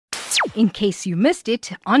in case you missed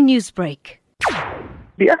it on Newsbreak.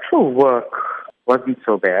 The actual work wasn't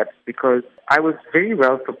so bad because I was very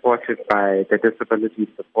well supported by the disability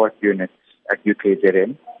support unit at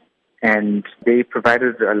UKZN, and they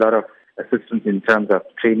provided a lot of assistance in terms of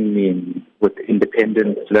training me with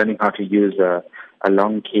independence, learning how to use a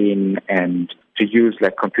long cane and to use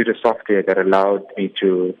like computer software that allowed me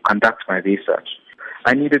to conduct my research.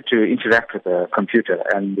 I needed to interact with a computer,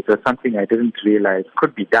 and it was something I didn't realize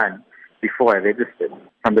could be done before I registered.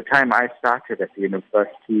 From the time I started at the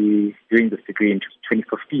university doing this degree in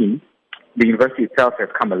 2015, the university itself has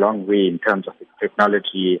come a long way in terms of its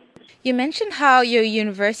technology. You mentioned how your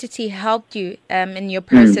university helped you in your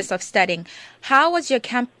process of studying. How was your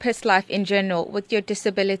campus life in general with your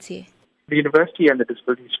disability? The university and the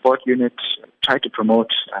disability support unit try to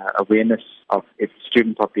promote awareness of its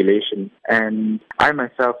student population, and I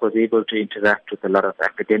myself was able to interact with a lot of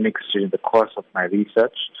academics during the course of my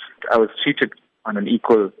research. I was treated on an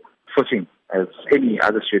equal footing as any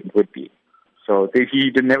other student would be. So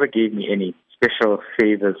he never gave me any special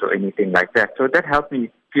favors or anything like that. So that helped me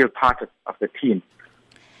feel part of the team.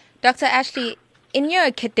 Dr. Ashley, in your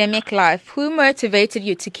academic life, who motivated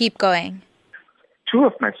you to keep going? Two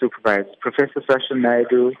of my supervisors, Professor Sasha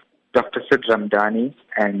Naidu, Dr. Sid Ramdani,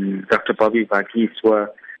 and Dr. Bobby Varghese, were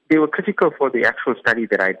critical for the actual study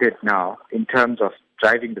that I did now in terms of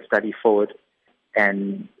driving the study forward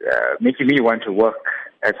and making me want to work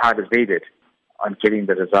as hard as they did on getting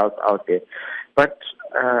the results out there. But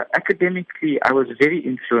academically, I was very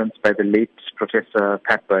influenced by the late Professor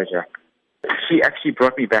Pat Burjak. She actually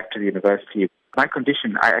brought me back to the university. My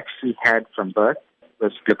condition I actually had from birth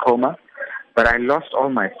was glaucoma, but I lost all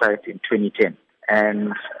my sight in 2010.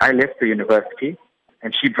 And I left the university,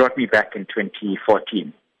 and she brought me back in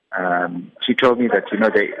 2014. She told me that,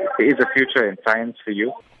 there is a future in science for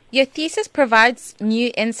you. Your thesis provides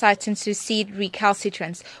new insights into seed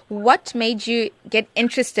recalcitrance. What made you get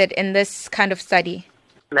interested in this kind of study?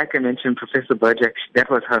 Like I mentioned, Professor Burjak, that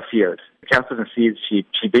was her field. Recalcitrant seeds,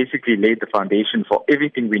 she basically laid the foundation for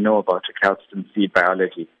everything we know about recalcitrant seed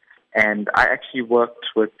biology. And I actually worked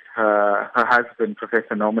with her husband,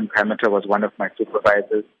 Professor Norman Pamita, was one of my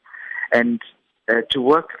supervisors. And to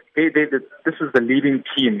work, this is the leading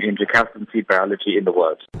team in recalcitrant seed biology in the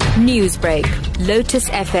world. Newsbreak, Lotus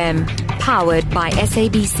FM, powered by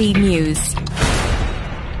SABC News.